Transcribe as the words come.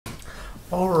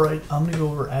Alright, I'm going to go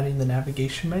over adding the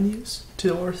navigation menus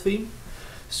to our theme.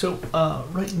 So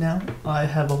right now I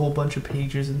have a whole bunch of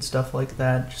pages and stuff like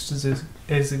that just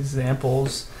as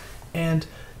examples, and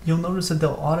you'll notice that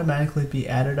they'll automatically be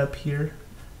added up here.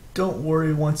 Don't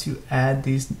worry, once you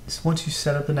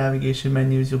set up the navigation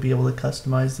menus, you'll be able to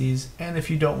customize these, and if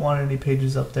you don't want any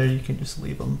pages up there, you can just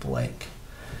leave them blank.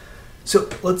 So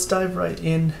let's dive right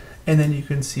in, and then you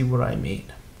can see what I mean.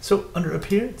 So under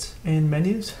appearance and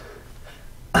menus,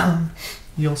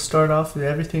 you'll start off with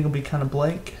everything will be kind of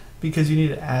blank because you need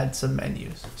to add some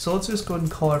menus. So let's just go ahead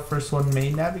and call our first one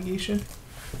main navigation,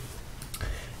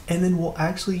 and then we'll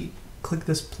actually click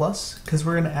this plus because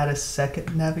we're going to add a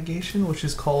second navigation, which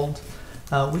is called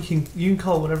you can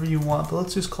call it whatever you want, but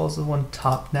let's just call this one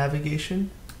top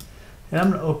navigation. And I'm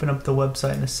going to open up the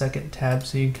website in a second tab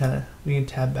so we can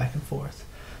tab back and forth.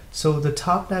 So the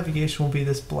top navigation will be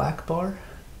this black bar,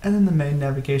 and then the main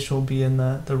navigation will be in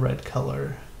the red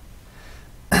color.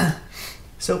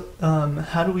 So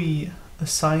how do we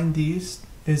assign these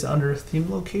is under theme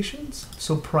locations.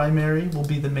 So primary will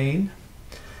be the main,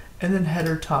 and then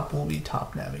header top will be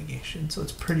top navigation. So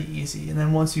it's pretty easy. And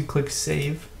then once you click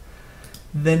save,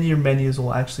 then your menus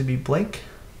will actually be blank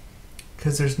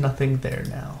because there's nothing there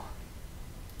now.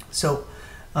 So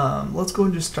let's go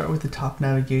and just start with the top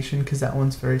navigation because that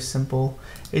one's very simple,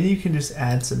 and you can just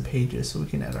add some pages. So we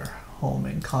can add our home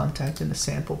and contact in a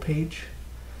sample page.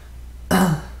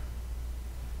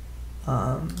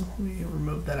 Let me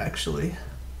remove that actually.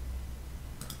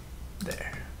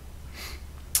 There.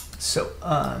 So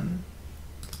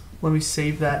let me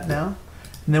save that now,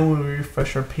 and then when we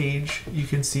refresh our page, you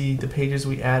can see the pages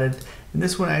we added. And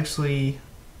this one actually,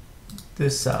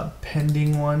 this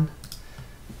pending one,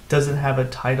 doesn't have a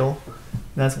title.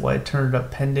 That's why I turned it up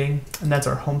pending, and that's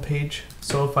our home page.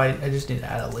 So if I just need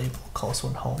to add a label, call this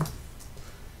one home.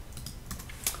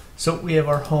 So we have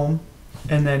our home,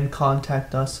 and then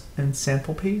contact us and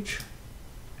sample page.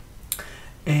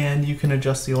 And you can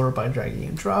adjust the order by dragging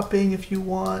and dropping if you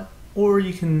want, or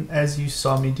you can, as you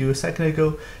saw me do a second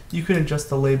ago, you can adjust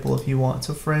the label if you want.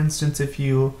 So for instance, if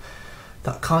you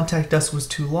thought contact us was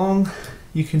too long,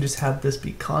 you can just have this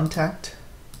be contact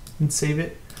and save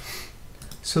it.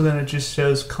 So then it just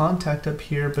shows contact up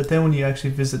here, but then when you actually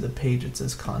visit the page, it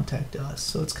says contact us.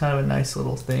 So it's kind of a nice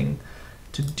little thing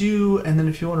to do. And then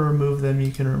if you want to remove them,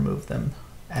 you can remove them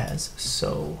as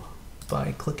so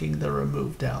by clicking the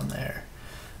remove down there.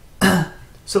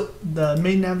 So the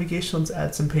main navigation, let's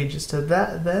add some pages to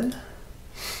that then.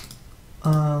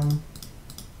 I'm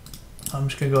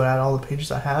just going to go add all the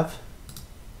pages I have.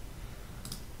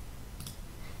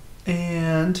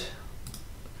 And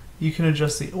you can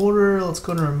adjust the order. Let's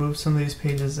go and remove some of these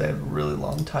pages that have really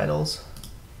long titles.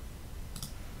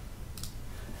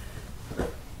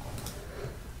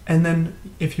 And then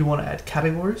if you want to add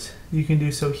categories, you can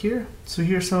do so here. So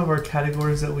here's some of our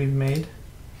categories that we've made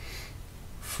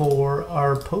for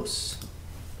our posts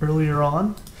earlier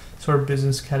on. So our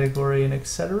business category and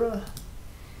etc.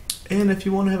 And if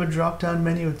you want to have a drop-down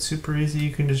menu, it's super easy.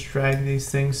 You can just drag these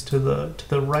things to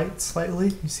the right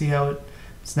slightly. You see how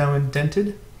it's now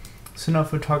indented. So now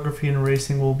photography and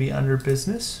racing will be under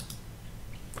business,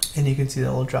 and you can see that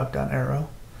little drop-down arrow.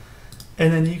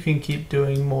 And then you can keep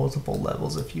doing multiple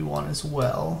levels if you want as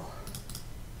well,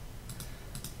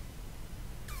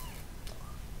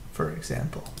 for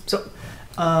example. So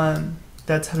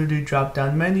that's how to do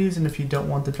drop-down menus, and if you don't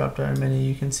want the drop-down menu,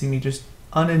 you can see me just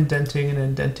unindenting and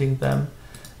indenting them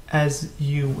as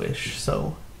you wish.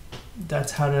 So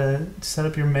that's how to set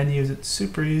up your menus. It's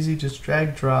super easy, just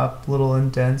drag, drop, little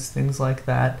indents, things like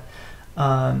that.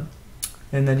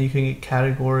 And then you can get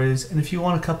categories, and if you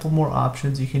want a couple more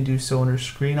options, you can do so under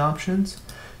screen options.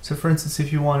 So for instance,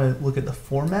 if you want to look at the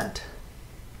format,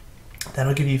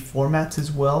 that'll give you formats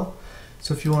as well.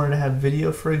 So if you wanted to have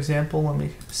video, for example, let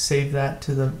me save that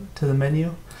to the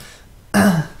menu.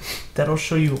 That'll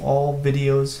show you all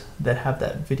videos that have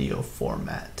that video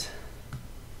format.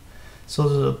 So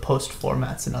those are the post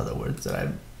formats, in other words, that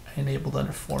I've enabled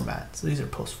under format. So these are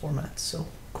post formats. So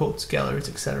quotes, galleries,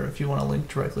 etc. If you want to link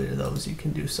directly to those, you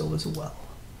can do so as well.